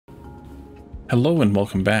Hello and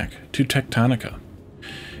welcome back to Techtonica.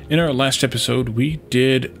 In our last episode, we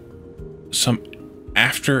did some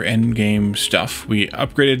after endgame stuff. We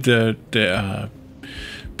upgraded the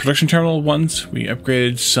production terminal ones. We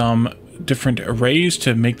upgraded some different arrays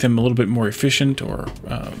to make them a little bit more efficient or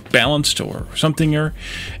balanced or something.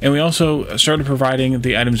 And we also started providing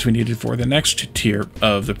the items we needed for the next tier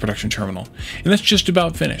of the production terminal. And that's just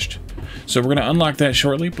about finished. So we're going to unlock that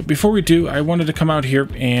shortly. But before we do, I wanted to come out here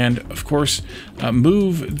and, of course,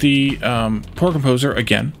 move the Pour Composer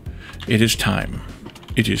again. It is time.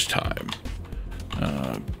 It is time.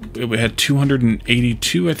 We had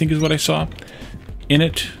 282, I think is what I saw in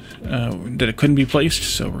it, that it couldn't be placed.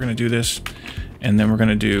 So we're going to do this. And then we're going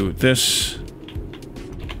to do this.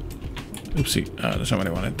 Oopsie. That's not what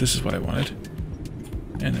I wanted. This is what I wanted.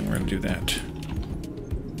 And then we're going to do that.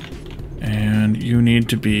 And you need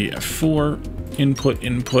to be a 4 input,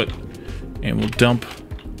 and we'll dump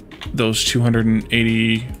those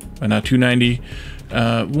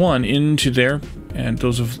 291 into there, and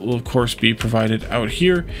those will of course be provided out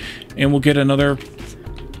here, and we'll get another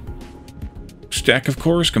stack of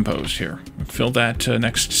cores composed here. Fill that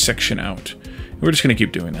next section out. We're just going to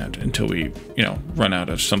keep doing that until we, run out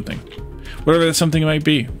of something. Whatever that something might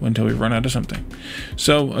be, until we run out of something.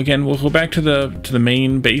 So again, we'll go back to the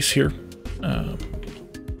main base here.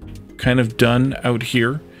 Kind of done out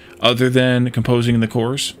here, other than composing the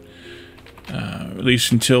cores. At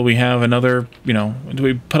least until we have another, until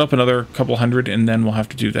we put up another couple hundred, and then we'll have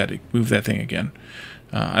to do that, move that thing again.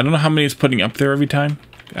 I don't know how many it's putting up there every time.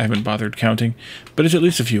 I haven't bothered counting, but it's at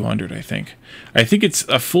least a few hundred, I think. I think it's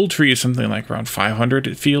a full tree is something like around 500,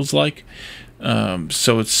 it feels like.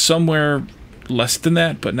 So it's somewhere less than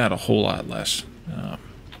that, but not a whole lot less.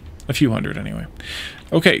 A few hundred anyway.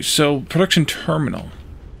 Okay, so production terminal.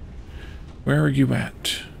 Where are you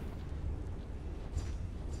at?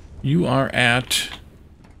 You are at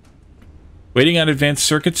waiting on advanced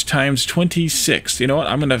circuits times 26. You know what?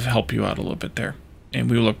 I'm going to help you out a little bit there, and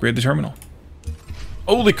we will upgrade the terminal.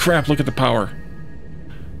 Holy crap, look at the power.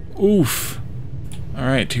 Oof. All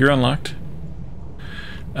right, you're unlocked.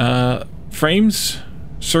 Frames,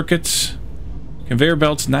 circuits, conveyor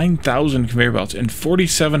belts, 9,000 conveyor belts, and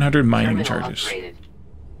 4,700 mining charges. Upgraded.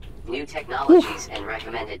 New technologies and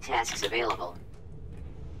recommended tasks available.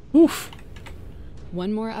 Oof.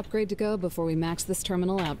 One more upgrade to go before we max this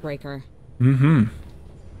terminal out, Breaker. Mm-hmm.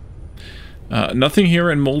 Nothing here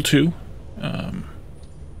in Mole 2.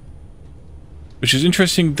 Which is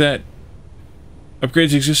interesting that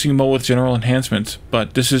upgrades existing mole with general enhancements,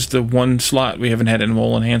 but this is the one slot we haven't had a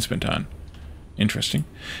mole enhancement on. Interesting.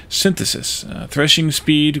 Synthesis. Threshing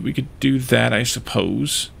speed, we could do that, I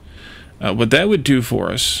suppose. What that would do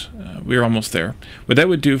for us, we're almost there. What that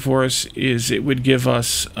would do for us is it would give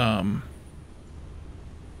us,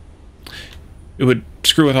 it would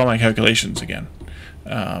screw with all my calculations again.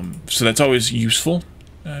 So that's always useful,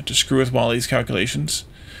 to screw with Wally's calculations.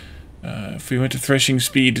 If we went to threshing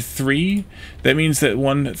speed 3, that means that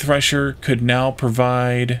one thresher could now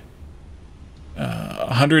provide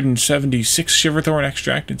 176 Shiverthorn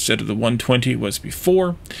extract instead of the 120 was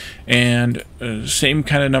before, and same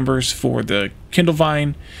kind of numbers for the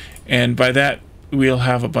Kindlevine, and by that we'll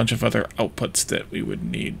have a bunch of other outputs that we would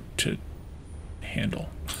need to handle.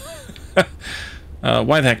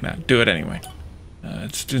 Why the heck not? Do it anyway.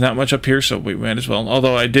 There's not much up here, so we might as well.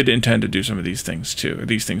 Although I did intend to do some of these things too, or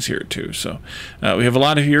these things here too. So we have a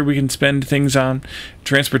lot of here we can spend things on.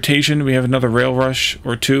 Transportation, we have another rail rush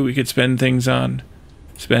or two we could spend things on.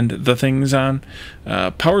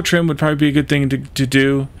 Power trim would probably be a good thing to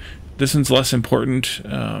do. This one's less important,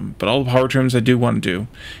 but all the power trims I do want to do.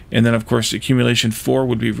 And then of course accumulation 4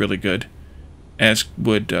 would be really good, as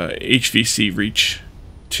would HVC reach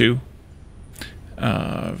 2.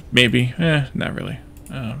 Maybe, not really.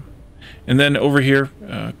 And then over here,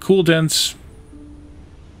 cool dense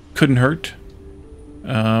couldn't hurt.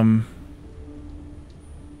 And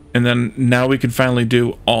then now we can finally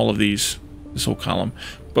do all of these, this whole column,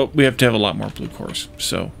 but we have to have a lot more blue cores.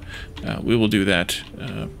 So we will do that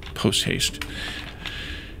post haste.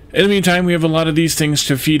 In the meantime, we have a lot of these things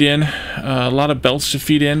to feed in, a lot of belts to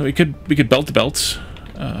feed in. We could belt the belts.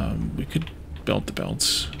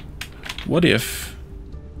 What if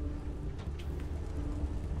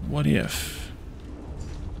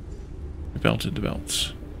we belted the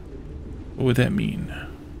belts? What would that mean?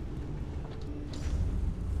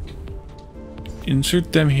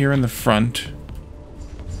 Insert them here in the front.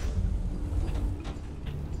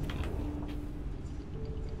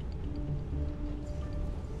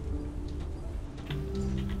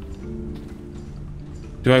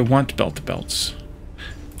 Do I want belt to belts?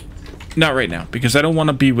 Not right now, because I don't want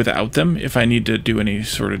to be without them if I need to do any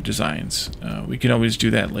sort of designs. We can always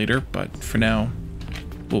do that later, but for now,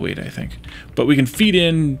 we'll wait, I think. But we can feed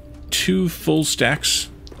in 2 full stacks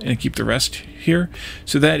and keep the rest here.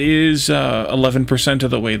 So that is 11%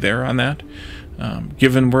 of the way there on that.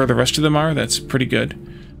 Given where the rest of them are, that's pretty good.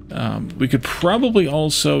 We could probably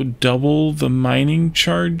also double the mining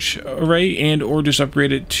charge array and or just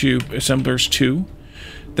upgrade it to assemblers 2.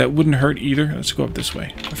 That wouldn't hurt either. Let's go up this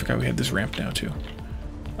way. I forgot we had this ramp now too.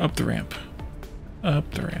 Up the ramp. Up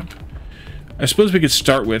the ramp. I suppose we could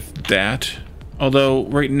start with that. Although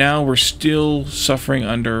right now we're still suffering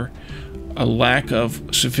under a lack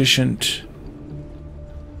of sufficient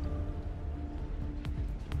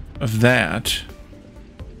of that.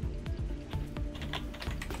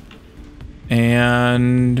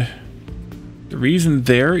 And the reason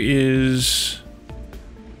there is...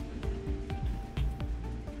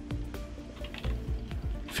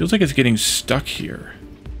 feels like it's getting stuck here.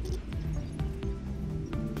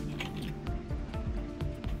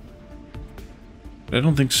 But I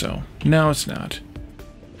don't think so. No, it's not.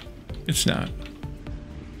 It's not.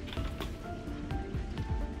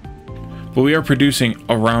 But we are producing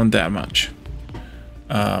around that much.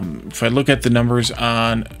 If I look at the numbers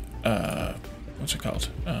on... what's it called?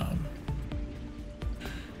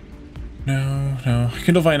 No.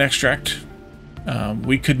 Kindle Vine Extract.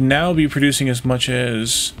 We could now be producing as much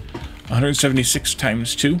as 176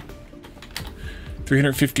 times 2.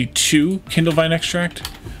 352 Kindle Vine Extract,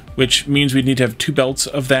 which means we need to have 2 belts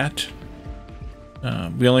of that.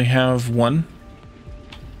 We only have 1.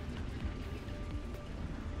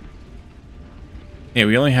 Yeah,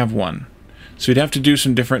 we only have 1. So we'd have to do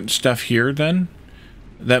some different stuff here then.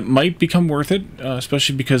 That might become worth it,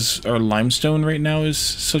 especially because our limestone right now is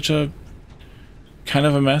such a kind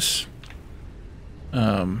of a mess.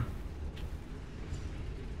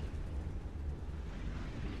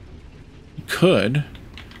 Could.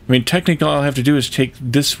 I mean, technically all I'll have to do is take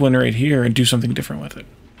this one right here and do something different with it.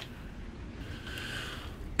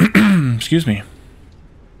 Excuse me.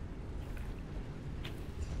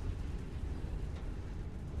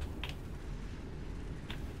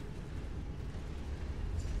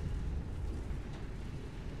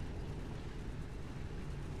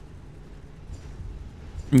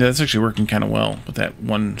 Yeah, that's actually working kind of well with that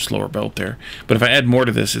one slower belt there. But if I add more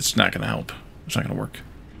to this, it's not going to help. It's not going to work.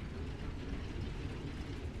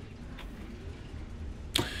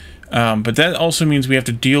 But that also means we have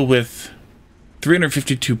to deal with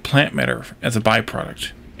 352 plant matter as a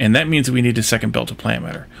byproduct. And that means that we need a second belt of plant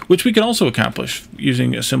matter, which we can also accomplish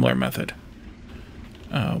using a similar method.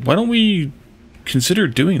 Why don't we consider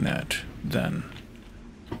doing that then?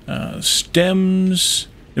 Stems...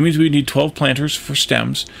 That means we need 12 planters for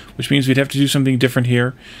stems, which means we'd have to do something different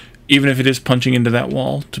here, even if it is punching into that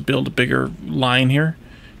wall to build a bigger line here.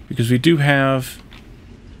 Because we do have...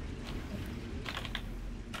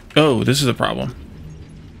 Oh, this is a problem.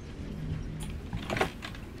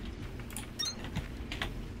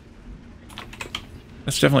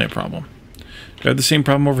 That's definitely a problem. Do I have the same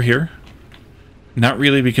problem over here? Not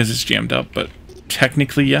really because it's jammed up, but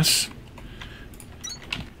technically yes.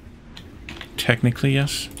 Technically,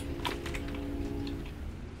 yes.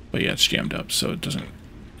 But yeah, it's jammed up, so it doesn't...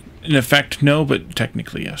 In effect, no, but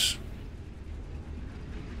technically, yes.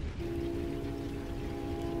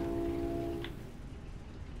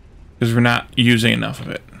 Because we're not using enough of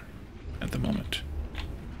it at the moment.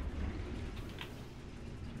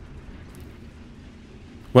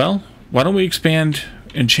 Well, why don't we expand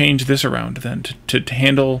and change this around then to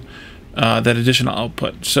handle that additional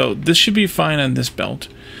output. So this should be fine on this belt.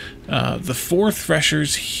 The 4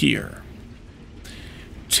 threshers here.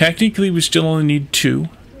 Technically, we still only need 2.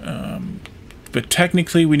 But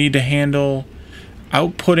technically, we need to handle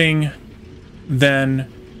outputting then,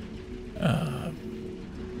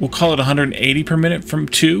 we'll call it 180 per minute from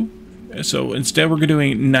 2. So instead, we're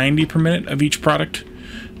doing 90 per minute of each product,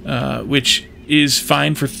 which is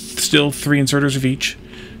fine for still 3 inserters of each.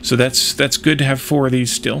 So that's good to have 4 of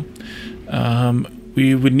these still.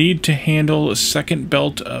 We would need to handle a second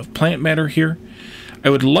belt of plant matter here. I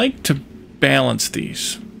would like to balance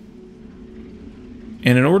these.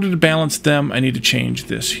 And in order to balance them, I need to change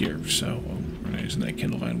this here. So, we're not using that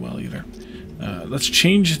Kindle Vine well either. Let's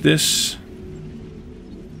change this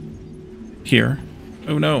here.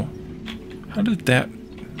 Oh no. How did that...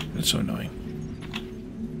 That's so annoying.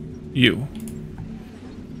 You.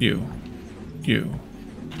 You.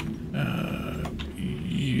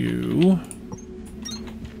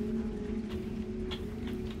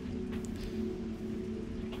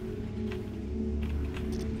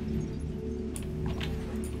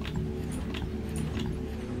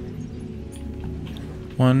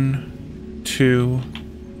 1, 2.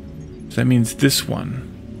 So that means this one.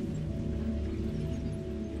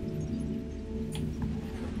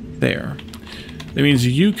 There. That means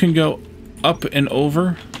you can go up and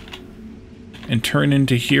over and turn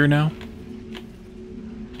into here now.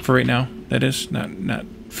 For right now, that is. Not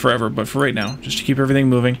forever, but for right now. Just to keep everything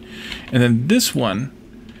moving. And then this one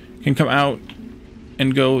can come out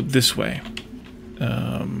and go this way.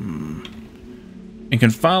 And can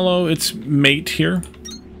follow its mate here.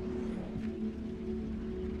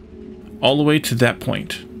 All the way to that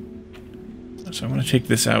point. So I'm going to take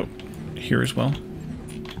this out here as well.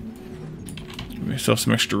 Give myself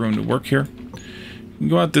some extra room to work here. You can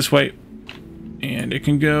go out this way. And it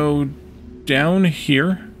can go down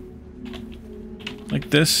here.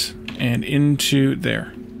 Like this. And into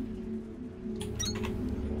there.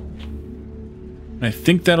 And I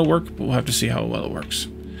think that'll work, but we'll have to see how well it works.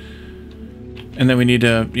 And then we need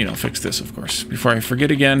to, you know, fix this, of course. Before I forget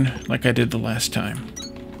again, like I did the last time.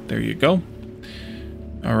 There you go.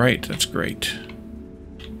 Alright, that's great.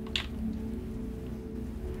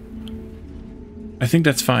 I think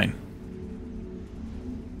that's fine.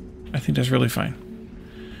 I think that's really fine.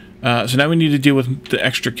 So now we need to deal with the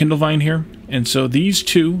extra Kindle vine here. And so these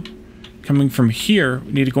two, coming from here,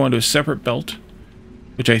 need to go onto a separate belt,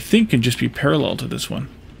 which I think can just be parallel to this one.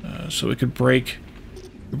 So we could break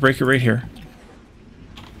it right here.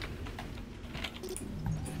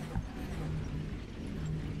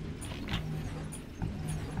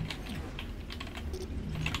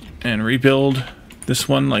 And rebuild this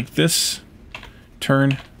one like this.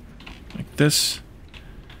 Turn like this.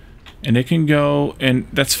 And it can go, and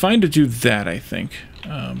that's fine to do that, I think.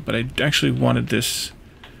 But I actually wanted this.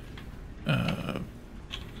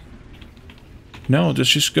 No,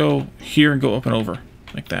 just go here and go up and over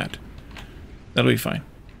like that. That'll be fine.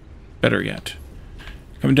 Better yet.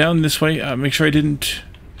 Come down this way. Make sure I didn't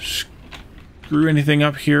screw anything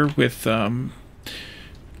up here with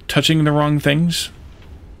touching the wrong things.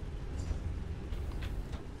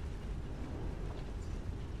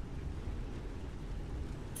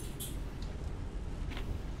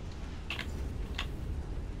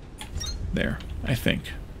 There, I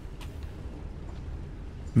think.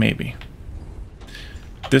 Maybe.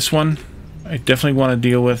 This one, I definitely want to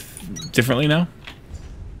deal with differently now.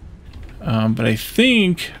 But I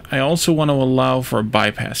think I also want to allow for a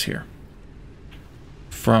bypass here.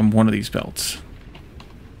 From one of these belts.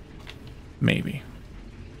 Maybe.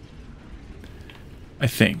 I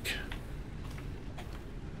think.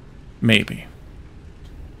 Maybe.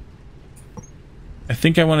 I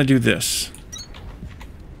think I want to do this.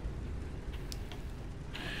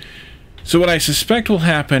 So what I suspect will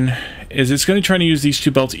happen is it's going to try to use these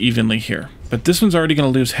two belts evenly here. But this one's already going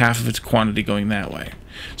to lose half of its quantity going that way.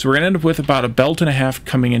 So we're going to end up with about a belt and a half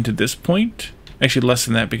coming into this point. Actually less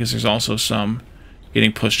than that because there's also some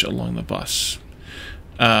getting pushed along the bus.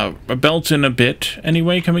 A belt and a bit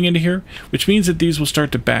anyway coming into here, which means that these will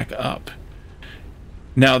start to back up.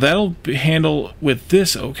 Now that'll handle with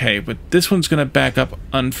this okay, but this one's going to back up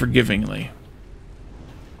unforgivingly.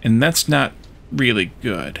 And that's not really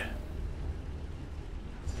good.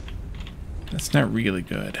 That's not really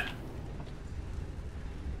good.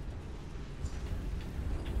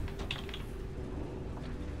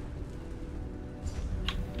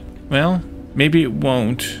 Well, maybe it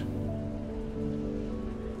won't.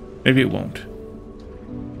 Maybe it won't.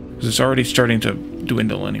 Because it's already starting to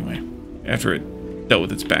dwindle anyway. After it dealt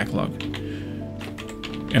with its backlog.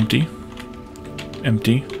 Empty.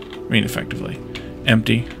 Empty. I mean, effectively.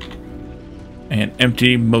 Empty. And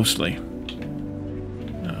empty mostly.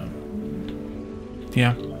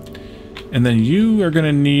 Yeah. And then you are going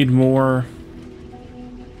to need more...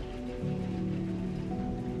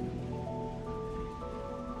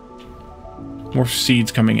 more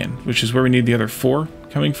seeds coming in, which is where we need the other 4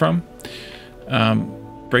 coming from.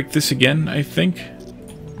 Break this again, I think.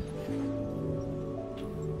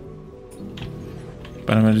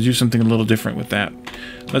 But I'm going to do something a little different with that.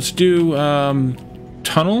 Let's do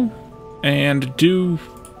tunnel and do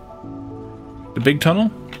the big tunnel.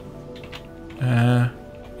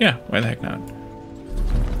 Yeah, why the heck not?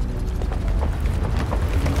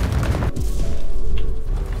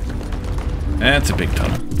 That's a big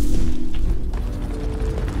tunnel.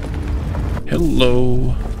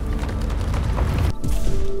 Hello.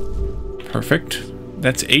 Perfect.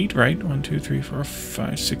 That's 8, right? 1, 2, 3, 4,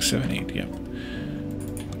 5, 6, 7, 8. Yep.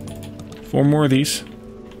 4 more of these.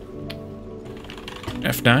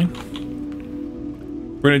 F9.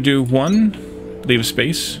 We're going to do 1, leave a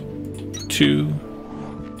space. 2,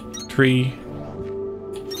 3,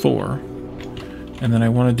 4. And then I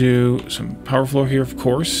want to do some power flow here, of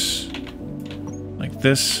course. Like like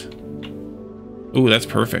this. Ooh, that's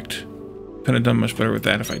perfect. Couldn't have done much better with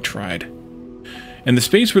that if I tried. And the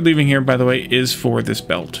space we're leaving here, by the way, is for this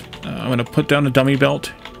belt. I'm going to put down a dummy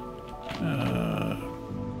belt.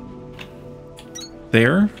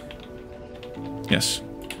 There. Yes.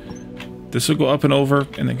 This will go up and over,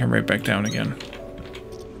 and then come right back down again.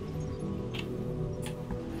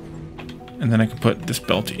 And then I can put this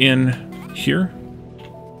belt in here.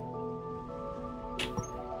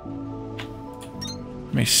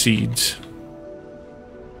 My seeds.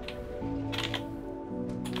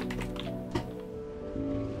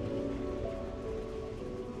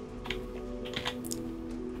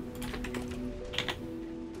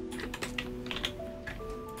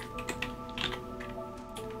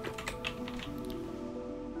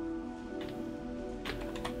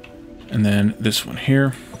 And then this one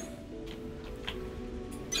here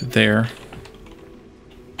to there.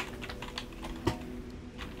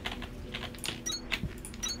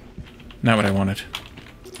 Not what I wanted.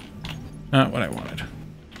 Not what I wanted.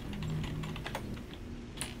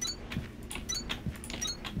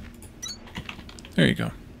 There you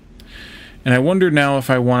go. And I wonder now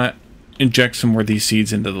if I want to inject some more of these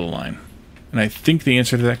seeds into the line. And I think the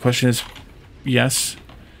answer to that question is yes.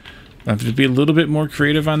 I have to be a little bit more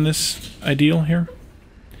creative on this ideal here.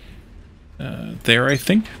 There, I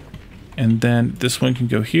think. And then this one can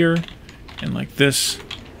go here, and like this.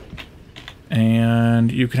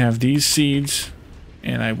 And you can have these seeds,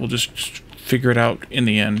 and I will just figure it out in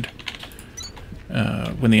the end,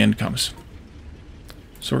 when the end comes.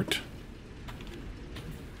 Sort.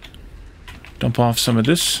 Dump off some of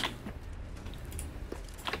this.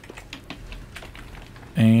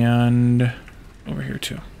 And over here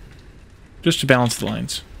too. Just to balance the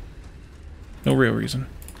lines. No real reason.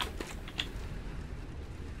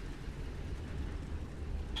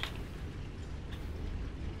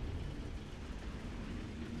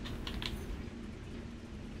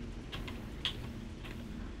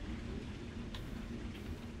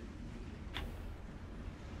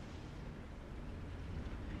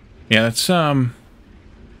 Yeah, it's an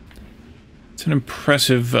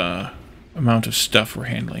impressive amount of stuff we're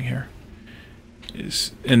handling here.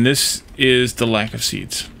 And this is the lack of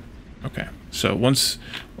seeds. Okay, so once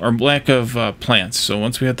our lack of plants. So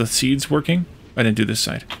once we have the seeds working, I didn't do this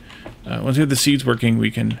side. Once we have the seeds working,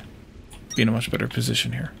 we can be in a much better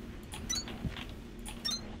position here.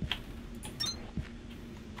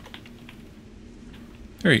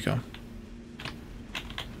 There you go.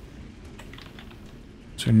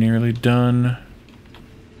 So nearly done.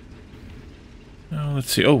 Oh,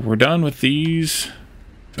 let's see. Oh, we're done with these.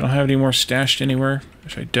 I don't have any more stashed anywhere,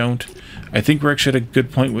 which I don't. I think we're actually at a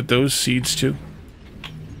good point with those seeds too.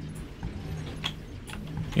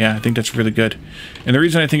 Yeah, I think that's really good. And the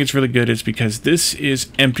reason I think it's really good is because this is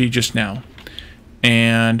empty just now.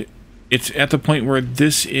 And it's at the point where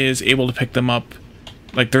this is able to pick them up.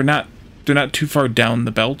 Like they're not too far down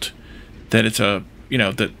the belt that it's a, you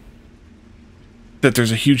know, that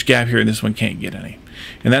there's a huge gap here and this one can't get any.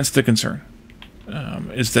 And that's the concern.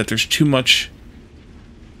 Is that there's too much.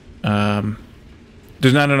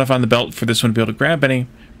 There's not enough on the belt for this one to be able to grab any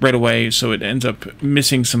right away, so it ends up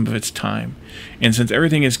missing some of its time. And since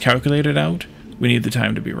everything is calculated out, we need the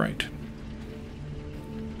time to be right.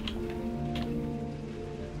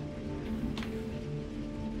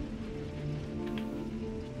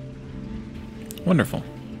 Wonderful.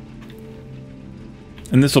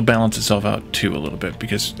 And this will balance itself out too a little bit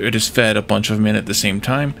because it has fed a bunch of them in at the same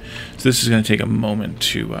time. So this is going to take a moment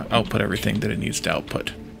to output everything that it needs to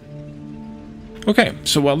output. Okay,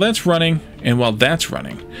 so while that's running, and while that's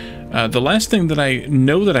running, the last thing that I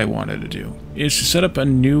know that I wanted to do is to set up a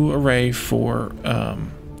new array for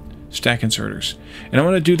stack inserters. And I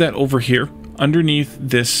want to do that over here underneath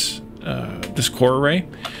this, this core array.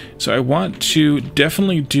 So I want to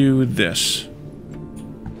definitely do this.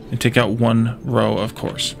 And take out one row, of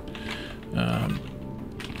course.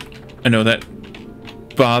 I know that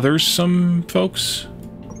bothers some folks.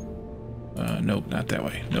 Nope, not that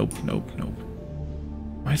way. Nope, nope, nope.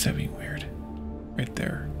 Why is that being weird? Right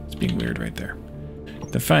there. It's being weird right there.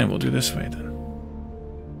 Then fine, we'll do this way then.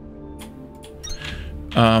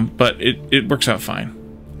 But it works out fine.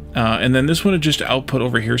 And then this one will just output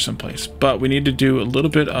over here someplace. But we need to do a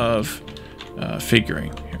little bit of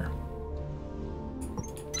figuring here.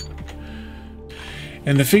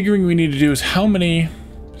 And the figuring we need to do is how many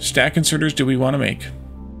stack inserters do we want to make?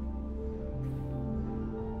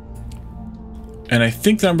 And I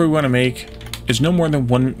think the number we want to make is no more than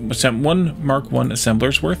one Mark 1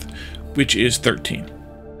 assembler's worth, which is 13.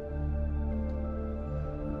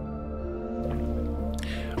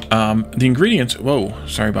 The ingredients... Whoa,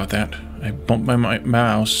 sorry about that. I bumped my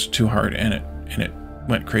mouse too hard and it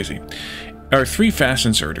went crazy. Our 3 fast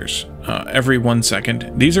inserters every 1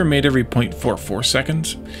 second. These are made every 0.44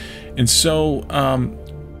 seconds. And so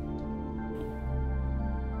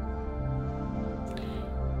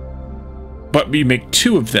but we make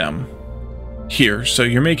 2 of them here, so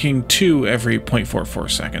you're making 2 every 0.44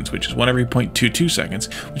 seconds, which is 1 every 0.22 seconds,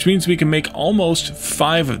 which means we can make almost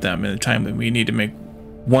 5 of them in the time that we need to make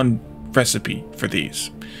 1 recipe for these.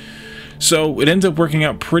 So it ends up working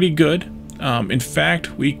out pretty good. In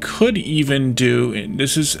fact, we could even do, and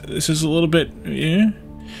this is a little bit,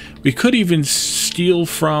 we could even steal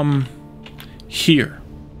from here,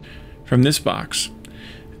 from this box,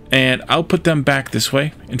 and I'll put them back this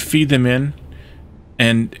way and feed them in,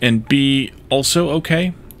 and be also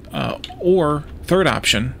okay. Or third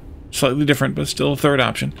option, slightly different but still a third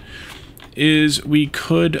option, is we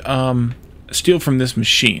could steal from this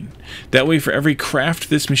machine. That way, for every craft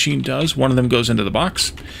this machine does, one of them goes into the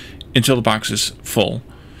box until the box is full,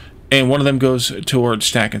 and one of them goes toward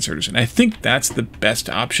stack inserters. And I think that's the best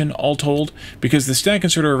option, all told, because the stack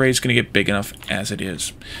inserter array is going to get big enough as it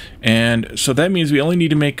is. And so that means we only need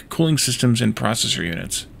to make cooling systems and processor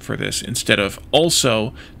units for this, instead of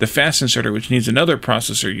also the fast inserter, which needs another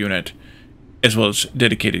processor unit, as well as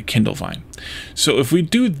dedicated Kindle Vine. So if we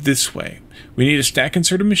do it this way, we need a stack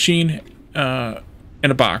inserter machine and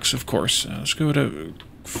a box, of course. Let's go to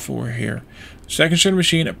 4 here. Stack inserter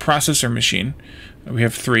machine, a processor machine. We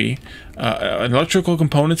have 3. An electrical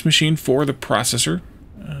components machine for the processor.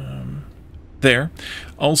 There.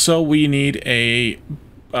 Also, we need a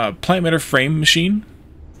plant matter frame machine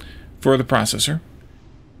for the processor.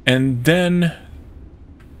 And then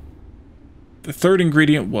the third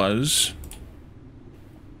ingredient was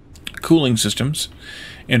cooling systems.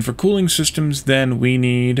 And for cooling systems, then we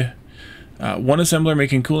need 1 assembler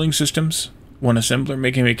making cooling systems, 1 assembler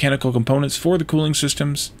making mechanical components for the cooling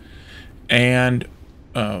systems, and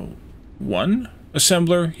 1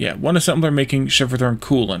 assembler making Shiverthorn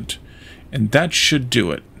coolant. And that should do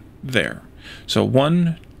it there. So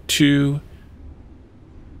 1, 2,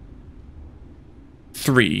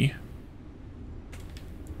 3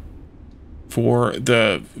 for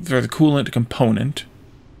the coolant component.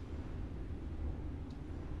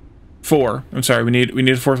 4. I'm sorry, we need a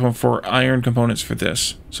 4th one for iron components for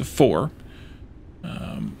this. So 4.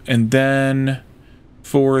 And then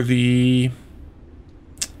for the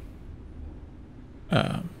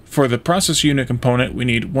process unit component, we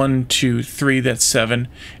need 1, 2, 3. That's 7.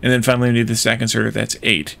 And then finally, we need the stack inserter. That's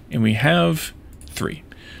 8. And we have 3.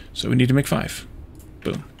 So we need to make 5.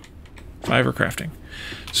 Boom. 5 are crafting.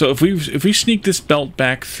 So if we sneak this belt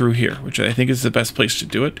back through here, which I think is the best place to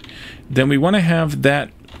do it, then we want to have that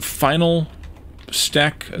final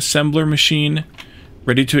stack assembler machine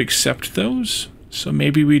ready to accept those. So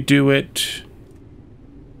maybe we do it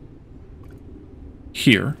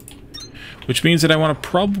here, which means that I want to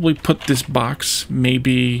probably put this box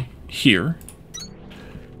maybe here.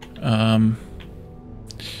 And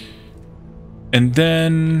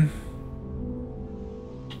then,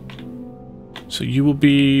 so you will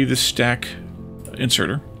be the stack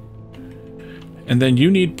inserter. And then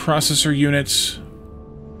you need processor units,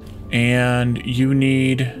 and you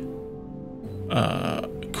need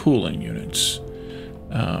cooling units.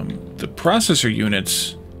 The processor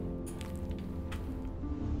units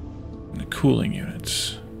and the cooling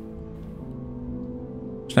units.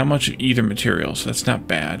 It's not much of either material, so that's not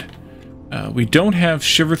bad. We don't have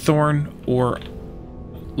Shiverthorn or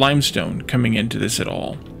limestone coming into this at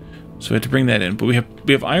all, so we have to bring that in. But we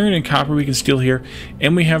have iron and copper we can steal here,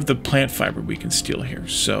 and we have the plant fiber we can steal here.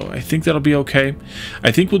 So I think that'll be okay.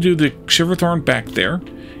 I think we'll do the Shiverthorn back there,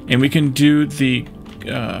 and we can do the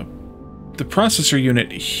processor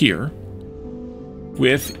unit here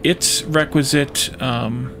with its requisite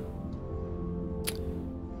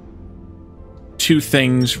 2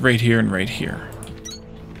 things right here and right here.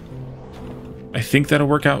 I think that'll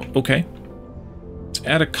work out okay. Let's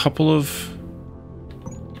add a couple of...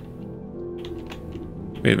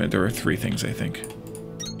 Wait a minute, there are 3 things, I think.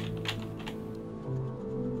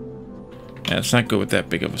 Yeah, let's not go with that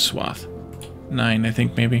big of a swath. 9, I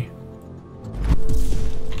think, maybe.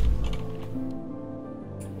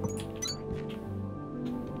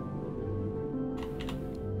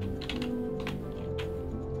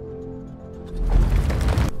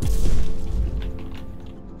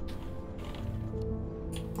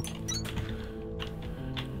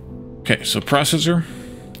 Okay, so processor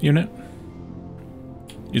unit.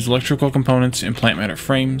 Use electrical components and plant matter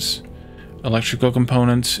frames. Electrical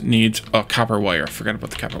components needs a copper wire. Forgot about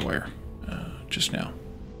the copper wire just now.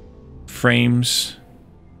 Frames.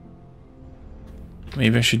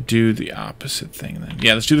 Maybe I should do the opposite thing then.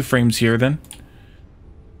 Yeah, let's do the frames here then.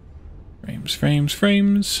 Frames, frames,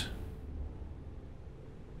 frames.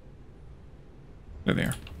 They're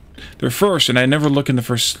there. They're first, and I never look in the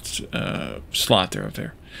first slot there up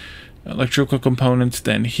there. Electrical components,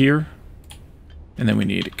 then here. And then we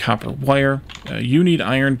need copper wire. You need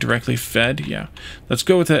iron directly fed. Yeah. Let's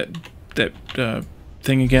go with that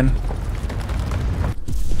thing again.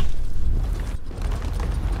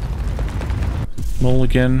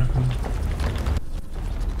 Mulligan.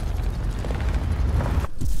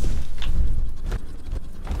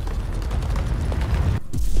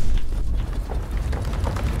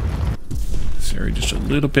 This area just a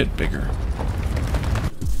little bit bigger.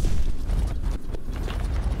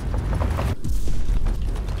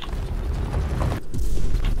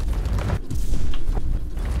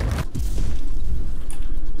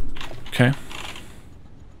 Okay.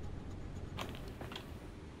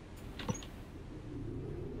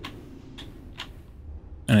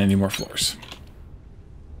 And I need more floors.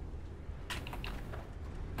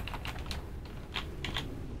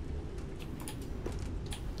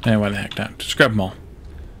 And why the heck not? Just grab them all.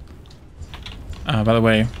 By the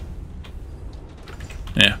way,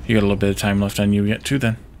 yeah, you got a little bit of time left on you yet too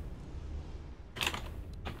then.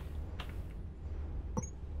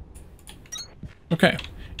 Okay.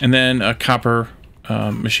 And then a copper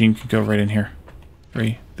machine can go right in here.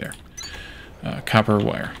 Right there. Copper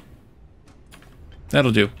wire.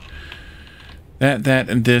 That'll do. That,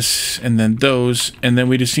 and this, and then those. And then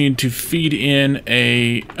we just need to feed in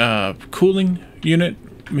a cooling unit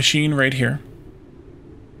machine right here.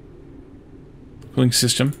 Cooling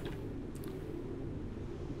system.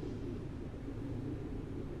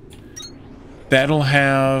 That'll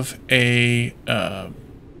have a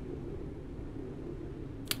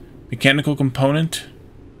mechanical component,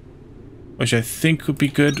 which I think would be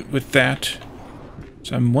good with that.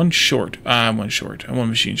 So I'm one short. I'm one short. I'm one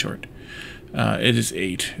machine short. It is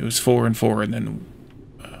 8. It was 4 and 4 and then...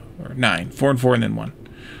 or 9. 4 and 4 and then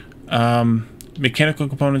 1. Mechanical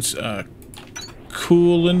components,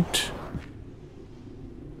 coolant.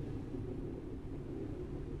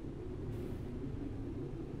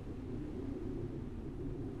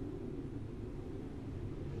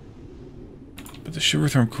 But the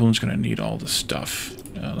Shivertherm coolant's going to need all the stuff.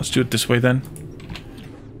 Let's do it this way then.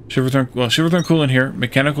 Shivertherm coolant here.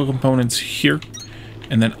 Mechanical components here.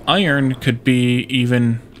 And then iron could be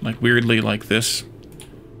even, like, weirdly like this.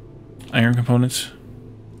 Iron components.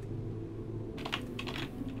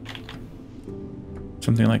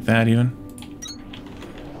 Something like that, even.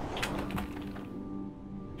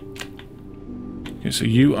 Okay, so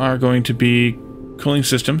you are going to be cooling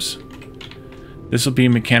systems. This will be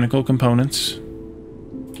mechanical components.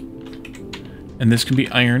 And this can be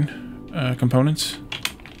iron components.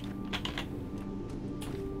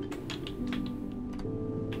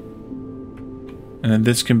 And then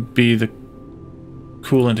this can be the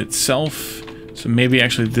coolant itself. So maybe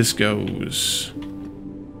actually this goes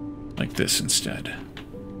like this instead.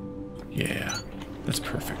 Yeah, that's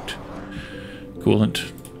perfect.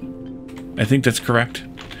 Coolant. I think that's correct.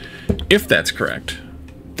 If that's correct,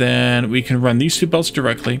 then we can run these two belts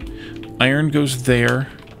directly. Iron goes there.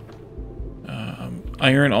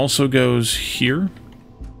 Iron also goes here.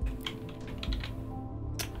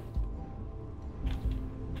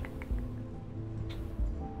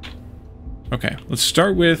 Okay, let's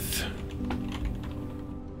start with...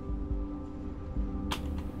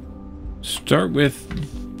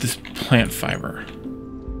 this plant fiber.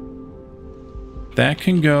 That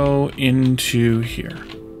can go into here.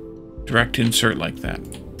 Direct insert like that.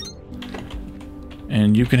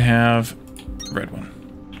 And you can have a red one.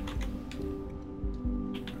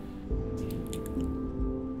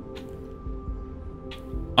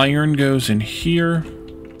 Iron goes in here.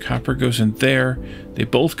 Copper goes in there. They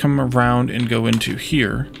both come around and go into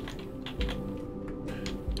here.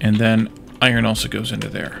 And then iron also goes into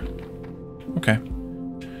there. Okay.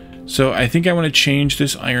 So I think I want to change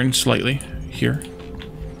this iron slightly here.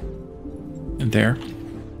 And there.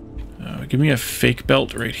 Give me a fake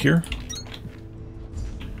belt right here.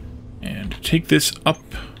 And take this up.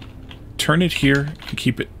 Turn it here and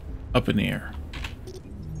keep it up in the air.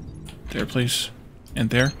 There, please. And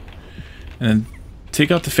there. And then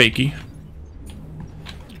take out the fakie.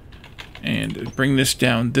 And bring this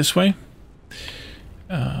down this way.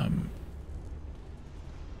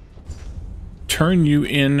 Turn you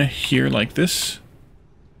in here like this.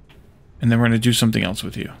 And then we're going to do something else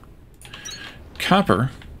with you. Copper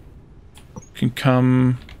can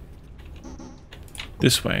come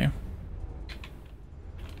this way.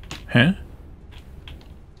 Huh?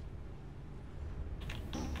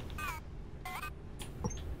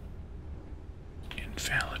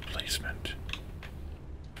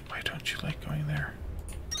 going there.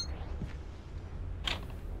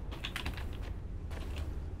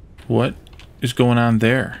 What is going on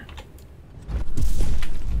there?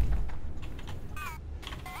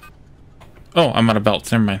 Oh, I'm out of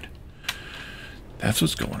belts. Never mind. That's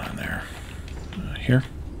what's going on there. Here.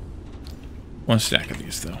 One stack of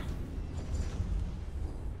these, though.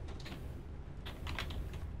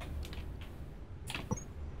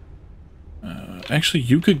 Actually,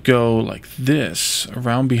 you could go like this,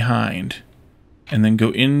 around behind, and then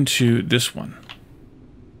go into this one.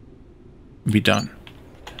 Be done.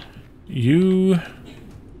 You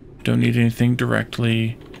don't need anything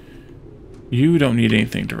directly. You don't need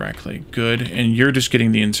anything directly. Good. And you're just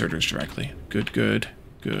getting the inserters directly. Good, good,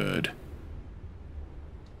 good.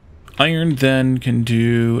 Iron then can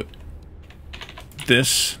do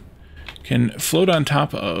this. Can float on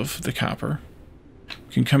top of the copper.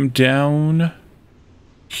 Can come down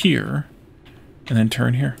here and then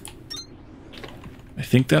turn here. I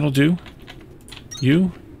think that'll do.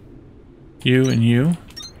 You, and you.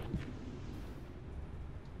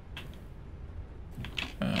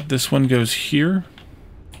 This one goes here,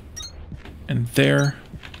 and there,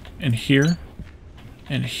 and here,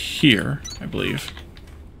 and here, I believe.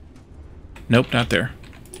 Nope, not there.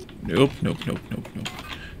 Nope, nope, nope, nope, nope.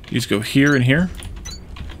 These go here and here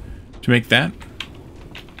to make that.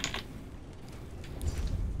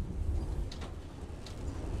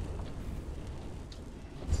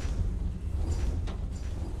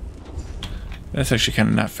 That's actually kind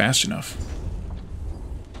of not fast enough.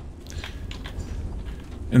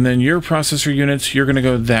 And then your processor units, you're going to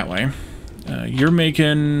go that way. You're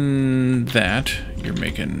making that. You're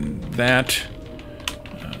making that.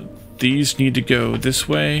 These need to go this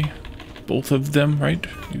way. Both of them, right?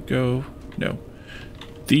 You go... No.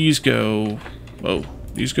 These go... Oh,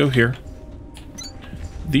 these go here.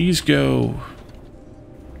 These go...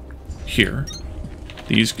 here.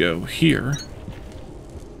 These go here.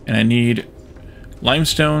 And I need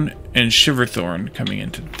limestone and shiverthorn coming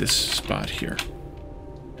into this spot here.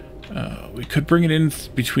 We could bring it in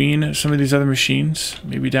between some of these other machines,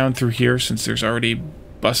 maybe down through here since there's already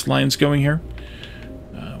bus lines going here.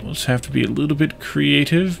 We'll just have to be a little bit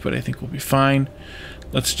creative, but I think we'll be fine.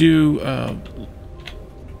 Let's do...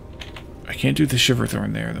 I can't do the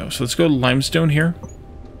shiverthorn there though, so let's go limestone here.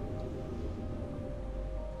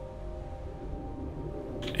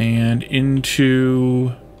 And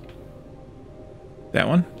into that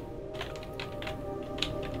one.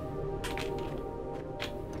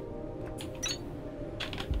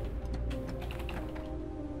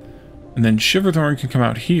 And then Shiverthorn can come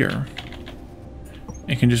out here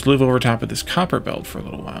and can just live over top of this copper belt for a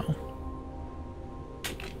little while.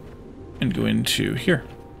 And go into here.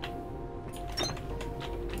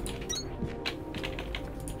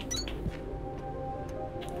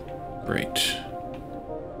 Great.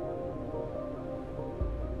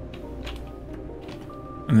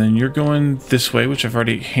 And then you're going this way, which I've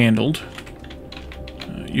already handled.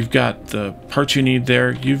 You've got the parts you need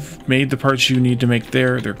there. You've made the parts you need to make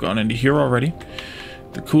there. They're gone into here already.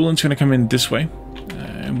 The coolant's going to come in this way.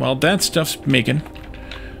 And while that stuff's making,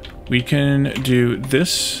 we can do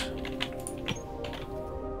this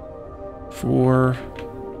for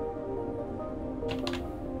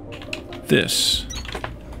this.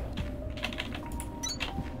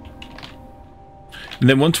 And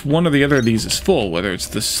then once one or the other of these is full, whether it's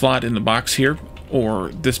the slot in the box here or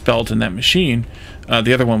this belt in that machine,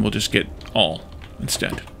 the other one will just get all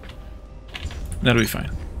instead. That'll be fine.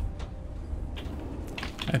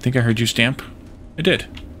 I think I heard you stamp. I did.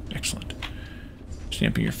 Excellent.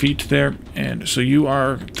 Stamping your feet there. And so you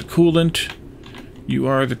are the coolant. You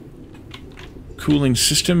are the cooling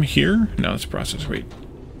system here. No, that's process. Wait.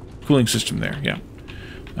 Cooling system there.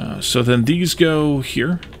 Yeah. So then these go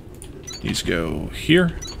here. These go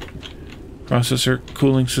here. Processor,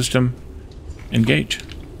 cooling system, engage.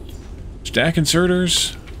 Stack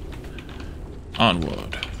inserters.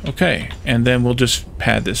 Onward. Okay, and then we'll just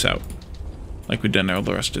pad this out like we've done all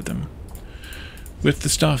the rest of them with the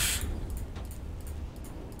stuff.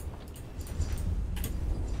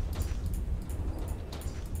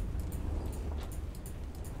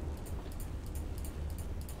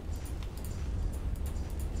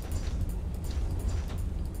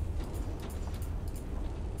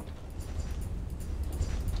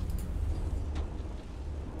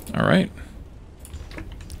 All right.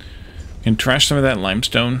 Can trash some of that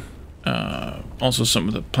limestone. Also some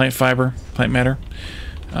of the plant fiber, plant matter.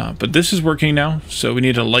 But this is working now, so we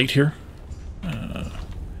need a light here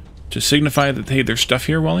to signify that, hey, there's stuff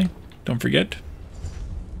here, Wally. Don't forget.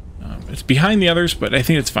 It's behind the others, but I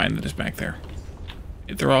think it's fine that it's back there.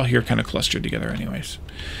 They're all here kind of clustered together anyways.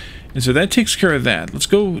 And so that takes care of that. Let's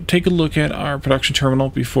go take a look at our production terminal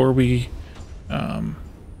before we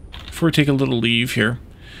take a little leave here.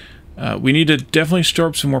 We need to definitely store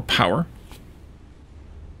up some more power.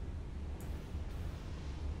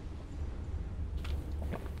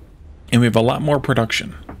 And we have a lot more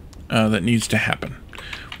production that needs to happen.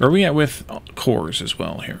 Where are we at with cores as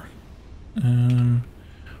well here?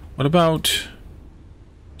 What about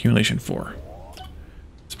accumulation 4?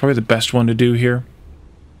 It's probably the best one to do here.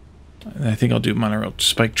 And I think I'll do monorail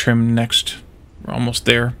spike trim next. We're almost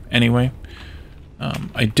there anyway.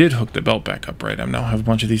 I did hook the belt back up, right? I now have a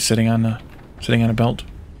bunch of these sitting on a belt.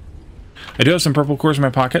 I do have some purple cores in my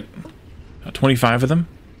pocket. 25 of them.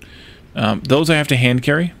 Those I have to hand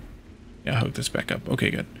carry. Yeah, hook this back up.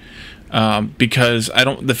 Okay, good. Because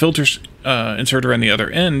the filter inserter on the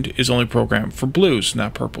other end is only programmed for blues,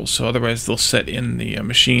 not purples. So otherwise they'll set in the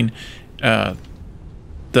machine the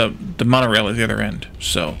monorail at the other end.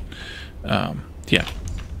 So yeah.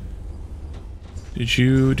 Did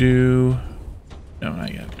you do? No,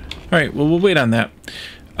 not yet. All right. Well, we'll wait on that.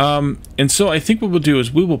 And so I think what we'll do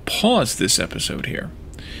is we will pause this episode here,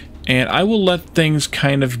 and I will let things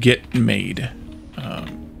kind of get made.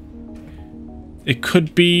 It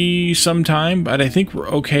could be some time, but I think we're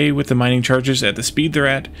okay with the mining charges at the speed they're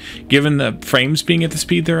at, given the frames being at the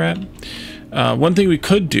speed they're at. One thing we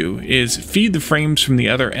could do is feed the frames from the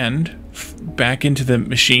other end back into the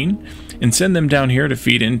machine and send them down here to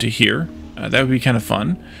feed into here. That would be kind of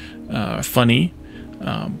funny.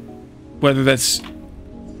 Whether that's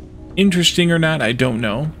interesting or not, I don't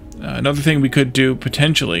know. Another thing we could do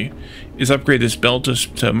potentially is upgrade this belt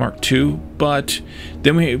to Mark II, but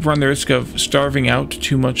then we run the risk of starving out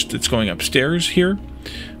too much that's going upstairs here,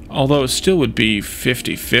 although it still would be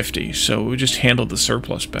 50-50, so we just handle the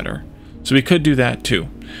surplus better. So we could do that too.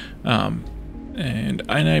 And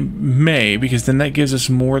I may, because then that gives us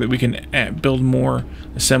more that we can build more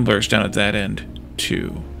assemblers down at that end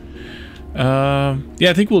too. Yeah,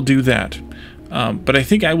 I think we'll do that. But I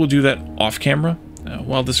think I will do that off camera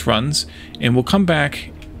while this runs, and we'll come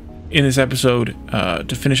back in this episode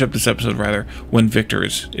to finish up this episode rather when Victor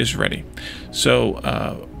is ready.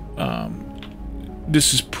 So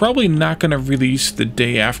this is probably not going to release the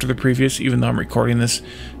day after the previous, even though I'm recording this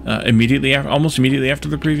almost immediately after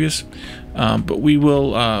the previous. But we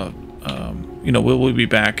will, we'll be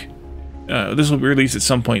back. This will be released at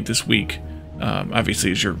some point this week.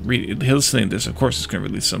 Obviously, as you're listening to this, of course, it's going to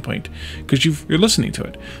release at some point because you're listening to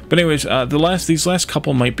it. But anyways, these last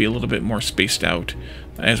couple might be a little bit more spaced out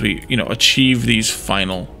as we achieve these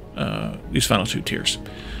final 2 tiers.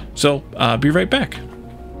 So be right back.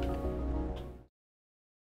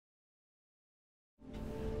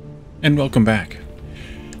 And welcome back.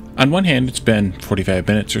 On one hand, it's been 45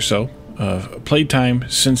 minutes or so of playtime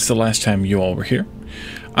since the last time you all were here.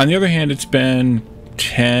 On the other hand, it's been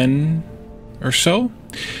 10 or so.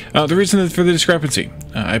 The reason for the discrepancy,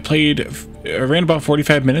 I ran about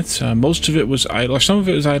 45 minutes. Most of it was idle, or some of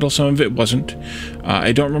it was idle, some of it wasn't.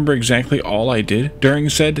 I don't remember exactly all I did during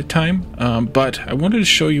said time, but I wanted to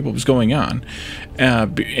show you what was going on,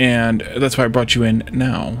 and that's why I brought you in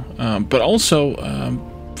now. But also,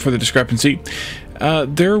 for the discrepancy,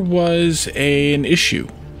 there was an issue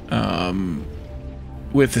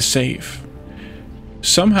with the save.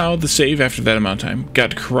 Somehow the save after that amount of time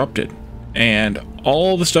got corrupted, and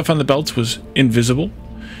all the stuff on the belts was invisible,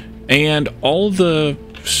 and all the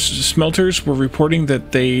smelters were reporting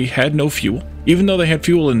that they had no fuel, even though they had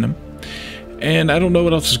fuel in them. And I don't know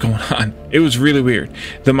what else is going on. It was really weird.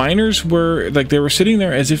 The miners were like, they were sitting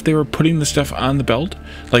there as if they were putting the stuff on the belt,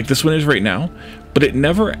 like this one is right now, but it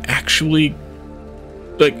never actually,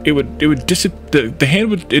 like, the hand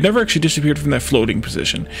would, it never actually disappeared from that floating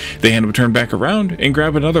position. The hand would turn back around and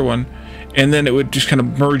grab another one, and then it would just kind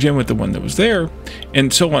of merge in with the one that was there,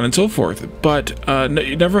 and so on and so forth. But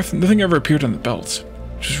nothing ever appeared on the belts,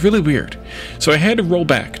 which was really weird. So I had to roll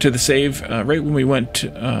back to the save right when we went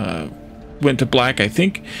to black, I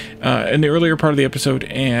think, in the earlier part of the episode,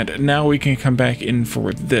 and now we can come back in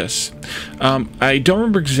for this. I don't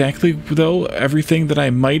remember exactly, though, everything that I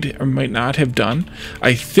might or might not have done.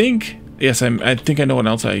 I think, yes, I think I know what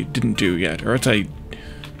else I didn't do yet, or else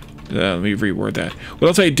let me reword that. What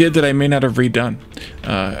else I did that I may not have redone?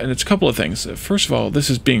 And it's a couple of things. First of all, this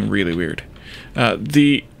is being really weird.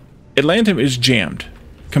 The Atlantum is jammed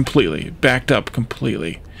completely, backed up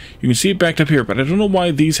completely. You can see it backed up here, but I don't know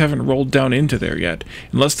why these haven't rolled down into there yet,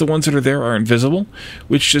 unless the ones that are there are invisible,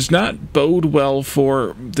 which does not bode well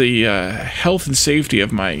for the health and safety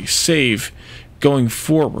of my save going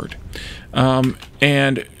forward.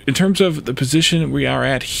 And in terms of the position we are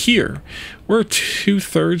at here, we're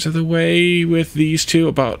 2/3 of the way with these two,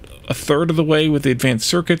 about 1/3 of the way with the advanced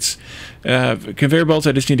circuits. Conveyor belts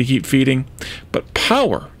I just need to keep feeding. But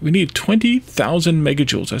power, we need 20,000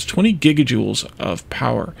 megajoules. That's 20 gigajoules of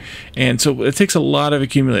power. And so it takes a lot of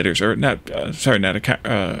accumulators, or not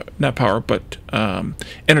power, but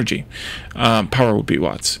energy. Power would be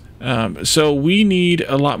watts. So we need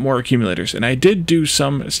a lot more accumulators, and I did do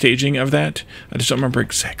some staging of that. I just don't remember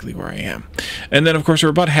exactly where I am. And then, of course, we're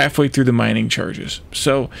about halfway through the mining charges.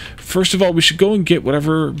 So first of all, we should go and get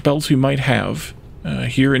whatever belts we might have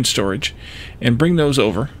here in storage and bring those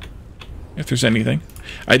over, if there's anything.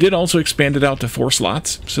 I did also expand it out to 4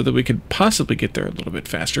 slots so that we could possibly get there a little bit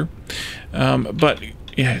faster. But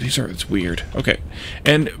yeah, it's weird. Okay,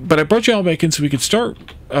 but I brought you all back in so we could start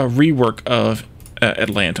a rework of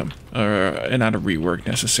Atlantum, and not a rework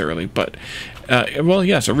necessarily, but well,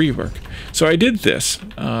 yes, a rework. So I did this.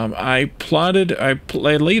 I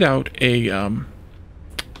laid out a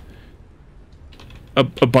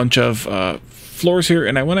bunch of floors here,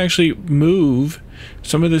 and I want to actually move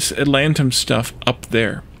some of this Atlantum stuff up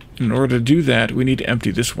there. In order to do that, we need to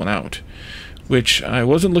empty this one out, which I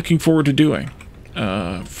wasn't looking forward to doing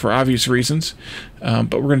for obvious reasons,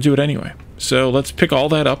 but we're going to do it anyway. So let's pick all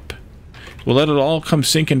that up. We'll let it all come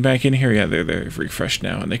sinking back in here. Yeah, they're refreshed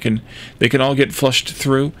now, and they can all get flushed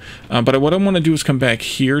through. But what I want to do is come back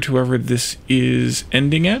here to wherever this is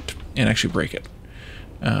ending at, and actually break it.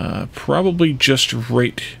 Probably just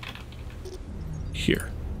right here.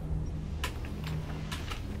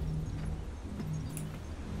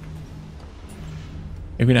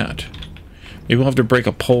 Maybe not. Maybe we'll have to break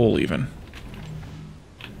a pole even.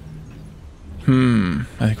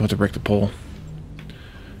 I think we'll have to break the pole.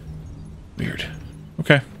 Weird.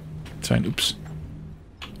 Okay. It's fine. Oops.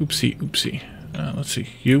 Oopsie, oopsie. Let's see.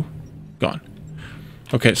 You? Gone.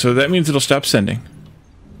 Okay, so that means it'll stop sending.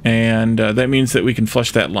 And that means that we can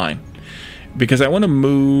flush that line. Because I want to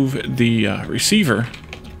move the receiver,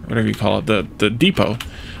 whatever you call it, the depot,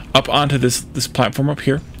 up onto this platform up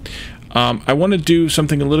here. I want to do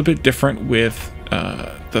something a little bit different with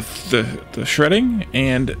the shredding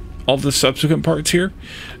and all the subsequent parts here,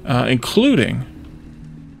 including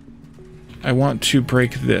I want to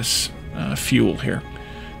break this fuel here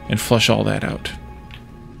and flush all that out.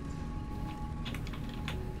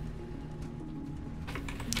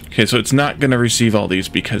 Okay, so it's not going to receive all these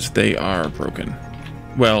because they are broken.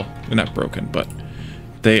 Well, they're not broken, but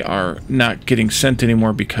they are not getting sent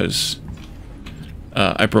anymore because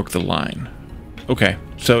I broke the line. Okay,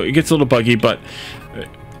 so it gets a little buggy, but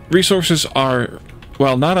resources are,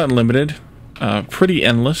 well, not unlimited, pretty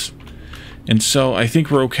endless. And so I think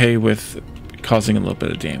we're okay with causing a little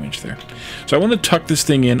bit of damage there. So I want to tuck this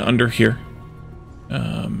thing in under here.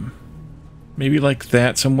 Maybe like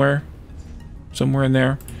that somewhere in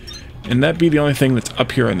there. And that'd be the only thing that's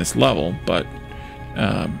up here on this level, but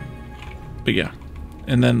yeah.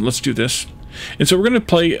 And then let's do this. And so we're going to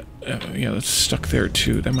play, yeah, that's stuck there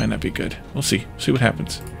too. That might not be good. We'll see what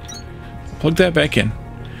happens. Plug that back in.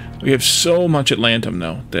 We have so much Atlantum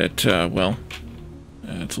though that, well,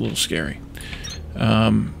 it's a little scary.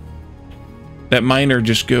 That miner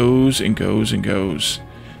just goes and goes and goes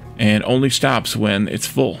and only stops when it's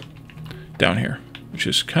full down here, which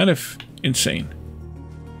is kind of insane.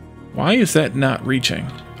 Why is that not reaching?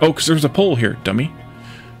 Oh, because there's a pole here, dummy.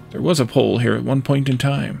 There was a pole here at one point in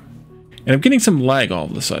time. And I'm getting some lag all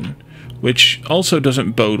of a sudden, which also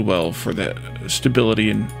doesn't bode well for the stability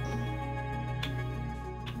and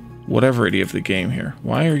whatever of the game here.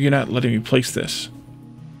 Why are you not letting me place this?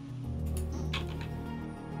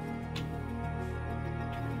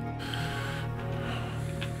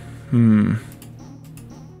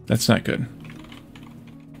 That's not good.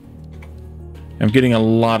 I'm getting a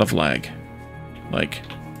lot of lag. Like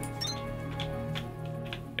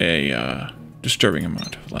a disturbing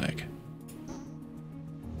amount of lag.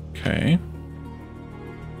 Okay.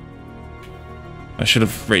 I should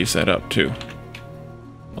have raised that up too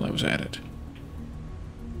while I was at it.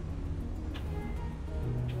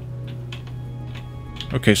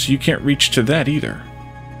 Okay, so you can't reach to that either.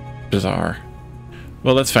 Bizarre.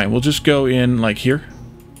 Well, that's fine. We'll just go in like here.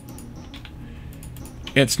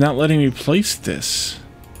 It's not letting me place this.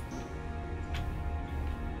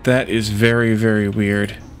 That is very, very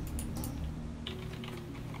weird.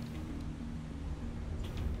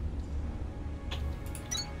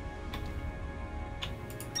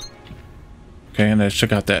 Okay, and I just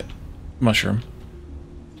took out that mushroom.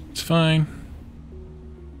 It's fine.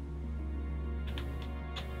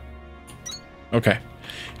 Okay.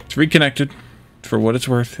 It's reconnected. For what it's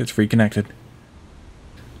worth, it's reconnected.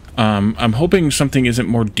 I'm hoping something isn't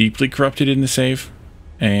more deeply corrupted in the save,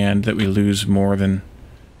 and that we lose more than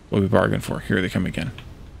what we bargained for. Here they come again.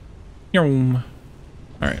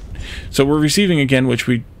 Alright, so we're receiving again, which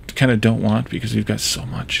we kind of don't want because we've got so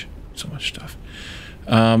much stuff.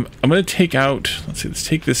 I'm going to take out, let's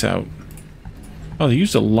take this out. Oh, they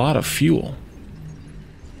used a lot of fuel.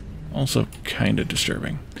 Also kind of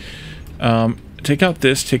disturbing. Take out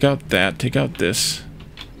this, take out that, take out this.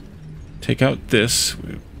 Take out this.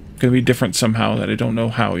 Going to be different somehow that I don't know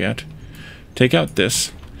how yet. Take out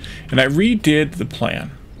this. And I redid the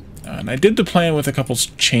plan. And I did the plan with a couple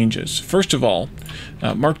changes. First of all,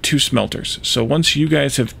 Mark II smelters. So once you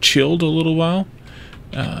guys have chilled a little while,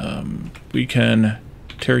 we can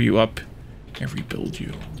tear you up and rebuild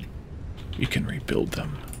you. We can rebuild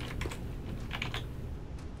them.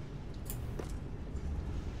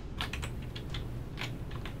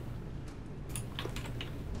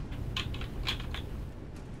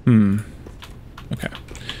 Okay.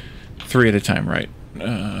 3 at a time, right?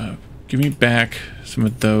 Give me back some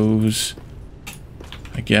of those,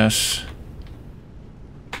 I guess.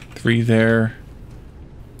 3 there.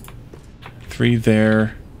 3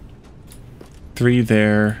 there. 3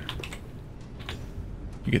 there.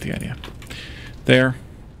 You get the idea. There.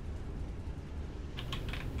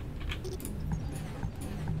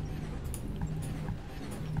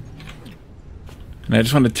 And I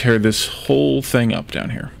just want to tear this whole thing up down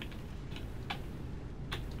here.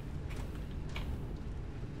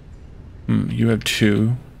 You have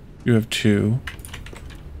 2. You have 2.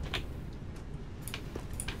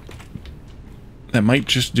 That might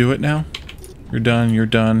just do it now. You're done, you're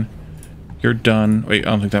done. You're done. Wait,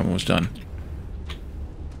 I don't think that one was done.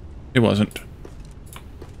 It wasn't.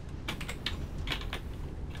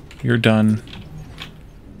 You're done.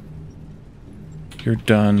 You're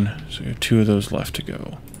done. So you have 2 of those left to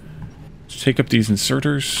go. Let's take up these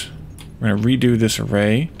inserters. We're going to redo this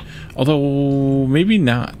array. Although, maybe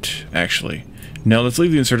not, actually. No, let's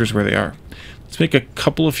leave the inserters where they are. Let's make a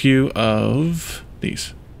couple of few of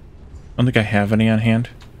these. I don't think I have any on hand.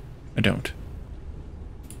 I don't.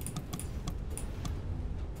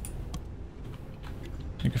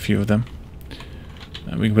 Make a few of them.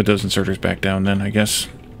 We can put those inserters back down then, I guess.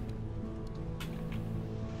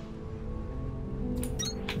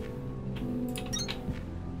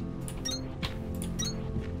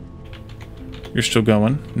 You're still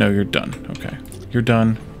going? No, you're done. Okay. You're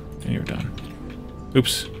done, and you're done.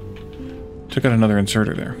 Oops. Took out another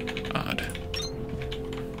inserter there. Odd.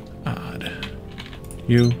 Odd.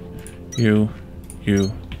 You,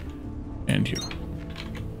 and you.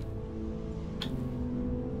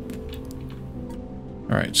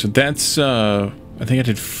 Alright, so that's, I think I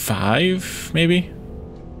did 5, maybe?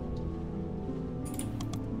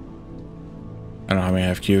 I don't know how many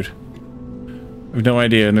I've queued. I have no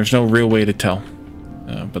idea, and there's no real way to tell.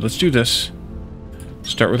 But let's do this.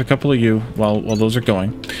 Start with a couple of you while those are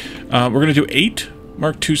going. We're going to do 8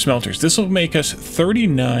 Mark II smelters. This will make us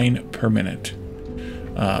 39 per minute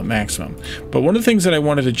maximum. But one of the things that I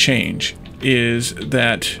wanted to change is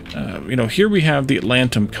that, you know, here we have the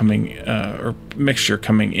Atlantum coming, or mixture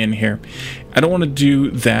coming in here. I don't want to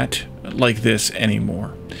do that like this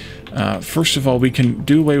anymore. First of all, we can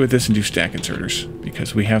do away with this and do stack inserters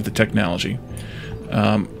because we have the technology.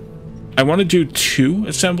 I want to do 2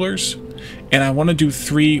 assemblers, and I want to do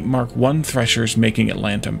 3 Mark I threshers making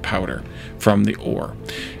Atlantum powder from the ore.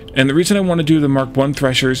 And the reason I want to do the Mark I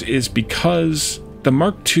threshers is because the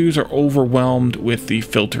Mark IIs are overwhelmed with the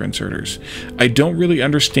filter inserters. I don't really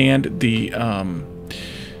understand the,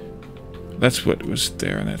 that's what was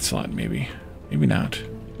there in that slot, maybe. Maybe not.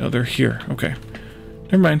 No, they're here. Okay.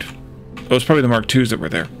 Never mind. Oh, it's probably the Mark IIs that were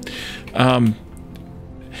there.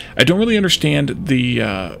 I don't really understand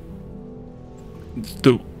the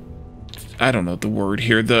I don't know the word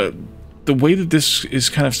here, the way that this is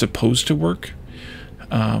kind of supposed to work.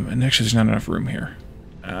 And actually there's not enough room here.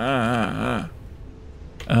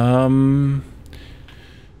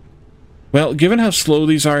 Well, given how slow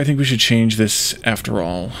these are, I think we should change this after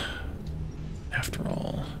all. After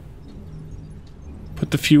all.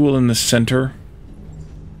 Put the fuel in the center.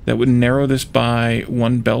 That would narrow this by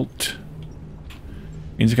 1 belt.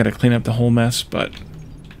 Means I gotta clean up the whole mess, but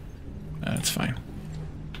that's fine.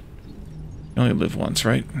 You only live once,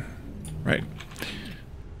 right? Right.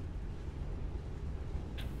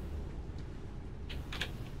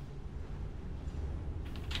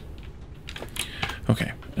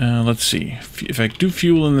 Okay, let's see. If I do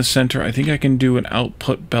fuel in the center, I think I can do an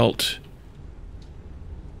output belt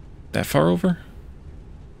that far over?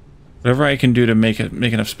 Whatever I can do to make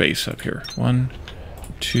enough space up here. 1,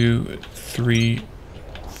 2, 3,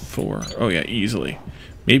 4. Oh yeah, easily.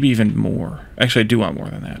 Maybe even more. Actually, I do want more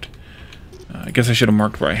than that. I guess I should have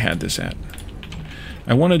marked where I had this at.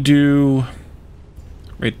 I want to do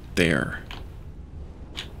right there.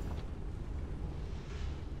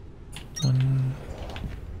 1,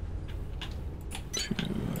 2,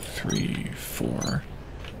 3, 4.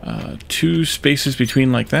 2 spaces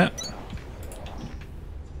between like that.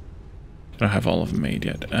 I don't have all of them made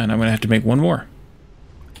yet. And I'm going to have to make one more.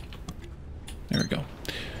 There we go.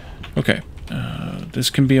 Okay. This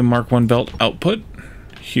can be a Mark 1 belt output.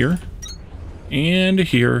 Here. And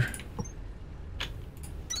here.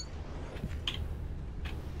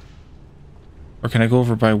 Or can I go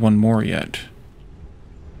over by one more yet?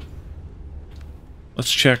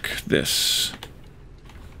 Let's check this.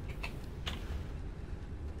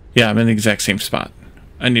 Yeah, I'm in the exact same spot.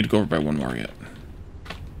 I need to go over by one more yet.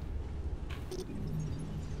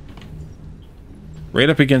 Right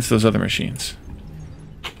up against those other machines.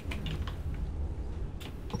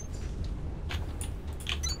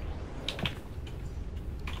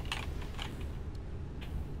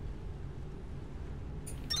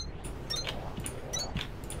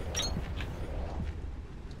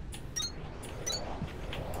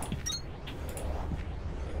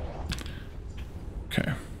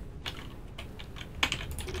 Okay.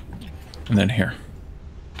 And then here.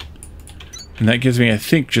 And that gives me, I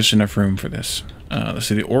think, just enough room for this. Let's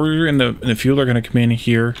see, the order and the fuel are going to come in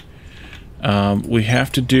here. We have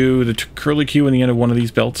to do the curly Q in the end of one of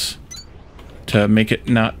these belts to make it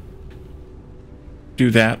not do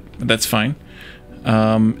that. That's fine.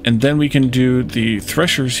 And then we can do the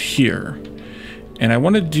threshers here. And I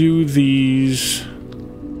want to do these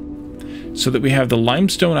so that we have the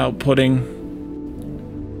limestone outputting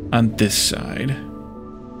on this side.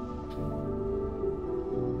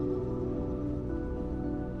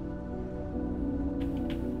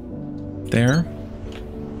 There.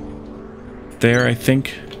 There, I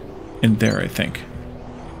think. And there, I think.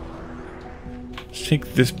 Let's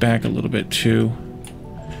take this back a little bit, too.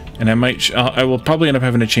 And I will probably end up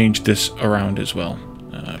having to change this around as well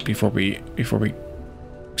before we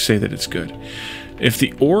say that it's good. If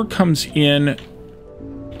the ore comes in,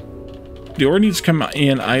 the ore needs to come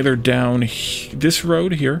in either down this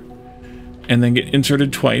road here and then get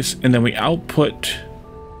inserted twice, and then we output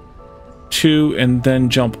 2 and then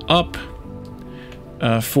jump up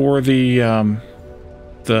for the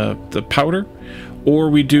powder, or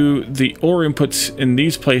we do the ore inputs in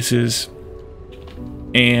these places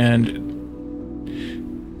and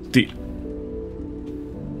the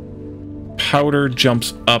powder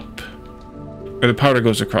jumps up, or the powder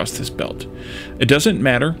goes across this belt. It doesn't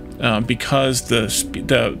matter because the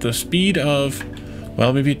speed of,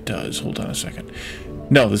 well, maybe it does. Hold on a second.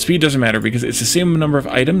 No, the speed doesn't matter because it's the same number of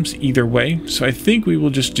items either way. So I think we will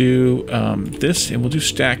just do this, and we'll do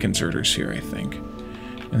stack inserters here, I think.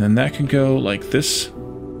 And then that can go like this.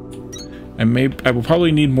 I will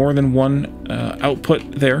probably need more than one output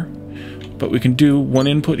there, but we can do one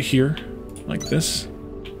input here, like this.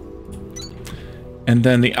 And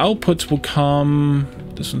then the outputs will come,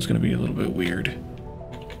 this one's going to be a little bit weird.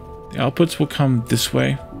 The outputs will come this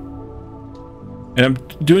way. And I'm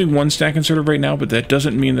doing one stack inserter right now, but that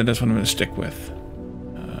doesn't mean that that's what I'm going to stick with.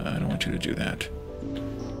 I don't want you to do that.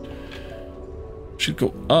 Should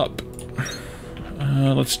go up.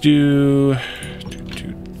 Let's do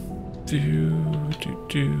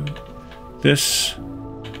this.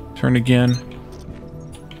 Turn again.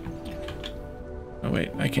 Oh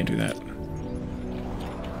wait, I can't do that.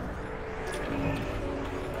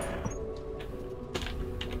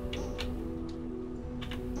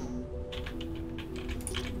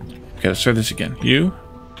 Okay, let's try this again. U,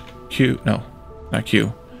 Q, no, not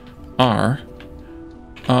Q. R,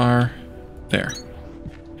 there.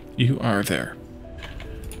 You are there.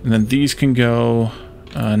 And then these can go,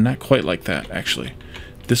 not quite like that, actually.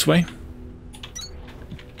 This way.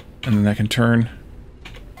 And then that can turn.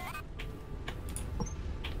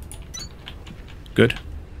 Good.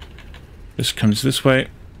 This comes this way.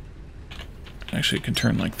 Actually, it can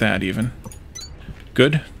turn like that even.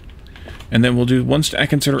 Good. And then we'll do one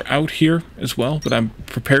stack inserter out here as well, but I'm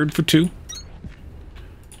prepared for 2.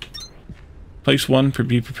 Place 1,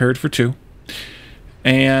 be prepared for 2.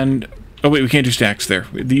 And, oh wait, we can't do stacks there.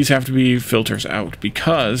 These have to be filters out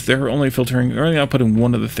because they're only outputting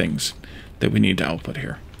one of the things that we need to output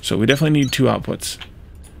here. So we definitely need 2 outputs.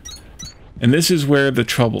 And this is where the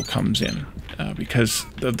trouble comes in. Because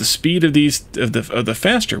of the speed of these, of the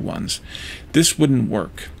faster ones, this wouldn't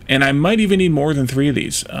work. And I might even need more than 3 of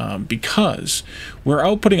these, because we're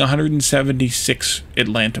outputting 176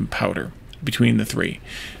 Atlantum powder between the 3.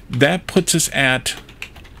 That puts us at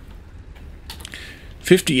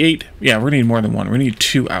 58. Yeah, we're gonna need more than one. We're gonna need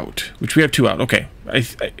 2 out, which we have 2 out. Okay, I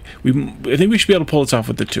think we should be able to pull this off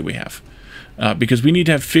with the 2 we have, because we need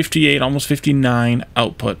to have 58, almost 59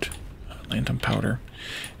 output lantern powder,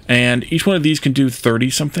 and each one of these can do 30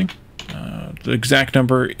 something. The exact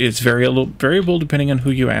number is variable depending on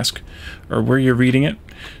who you ask or where you're reading it.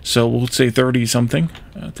 So we'll say 30 something.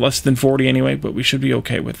 It's less than 40 anyway, but we should be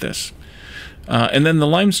okay with this. And then the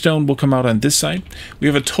limestone will come out on this side. We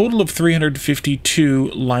have a total of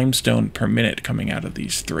 352 limestone per minute coming out of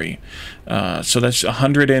these 3. So that's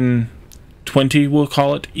 120, we'll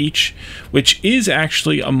call it, each, which is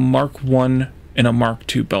actually a Mark 1 and a Mark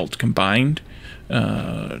 2 belt combined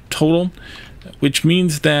total, which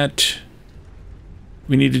means that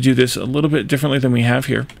we need to do this a little bit differently than we have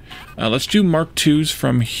here. Let's do Mark 2s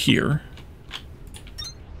from here.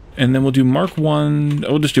 And then we'll do Mark 1.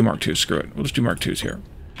 We'll just do Mark 2. Screw it. We'll just do Mark 2s here.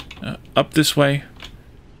 Up this way.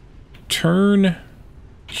 Turn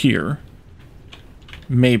here.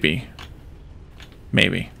 Maybe.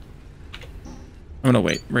 Maybe. I'm going to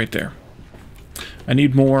wait right there. I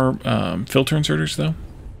need more filter inserters, though.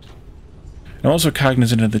 I'm also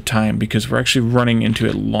cognizant of the time because we're actually running into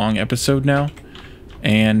a long episode now.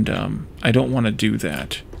 And I don't want to do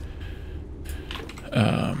that.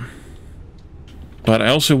 But I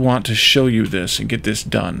also want to show you this and get this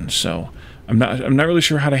done. So I'm not really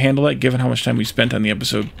sure how to handle that given how much time we spent on the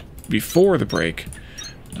episode before the break.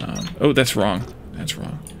 Oh, that's wrong. That's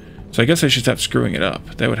wrong. So I guess I should stop screwing it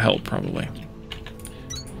up. That would help probably.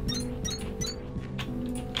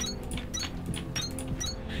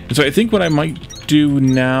 And so I think what I might do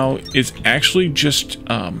now is actually just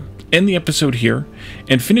end the episode here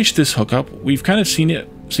and finish this hookup. We've kind of seen it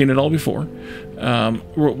all before.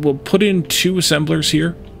 We'll put in 2 assemblers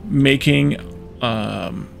here, making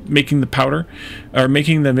the powder, or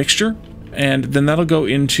making the mixture, and then that'll go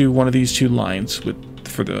into one of these 2 lines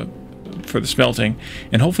for the smelting,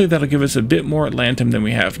 and hopefully that'll give us a bit more atlantum than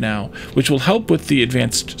we have now, which will help with the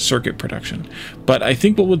advanced circuit production. But I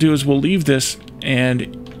think what we'll do is we'll leave this,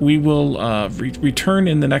 and we will return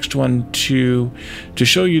in the next one to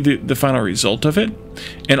show you the final result of it,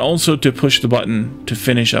 and also to push the button to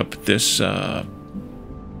finish up this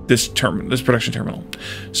this production terminal.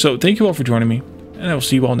 So thank you all for joining me, and I will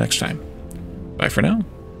see you all next time. Bye for now.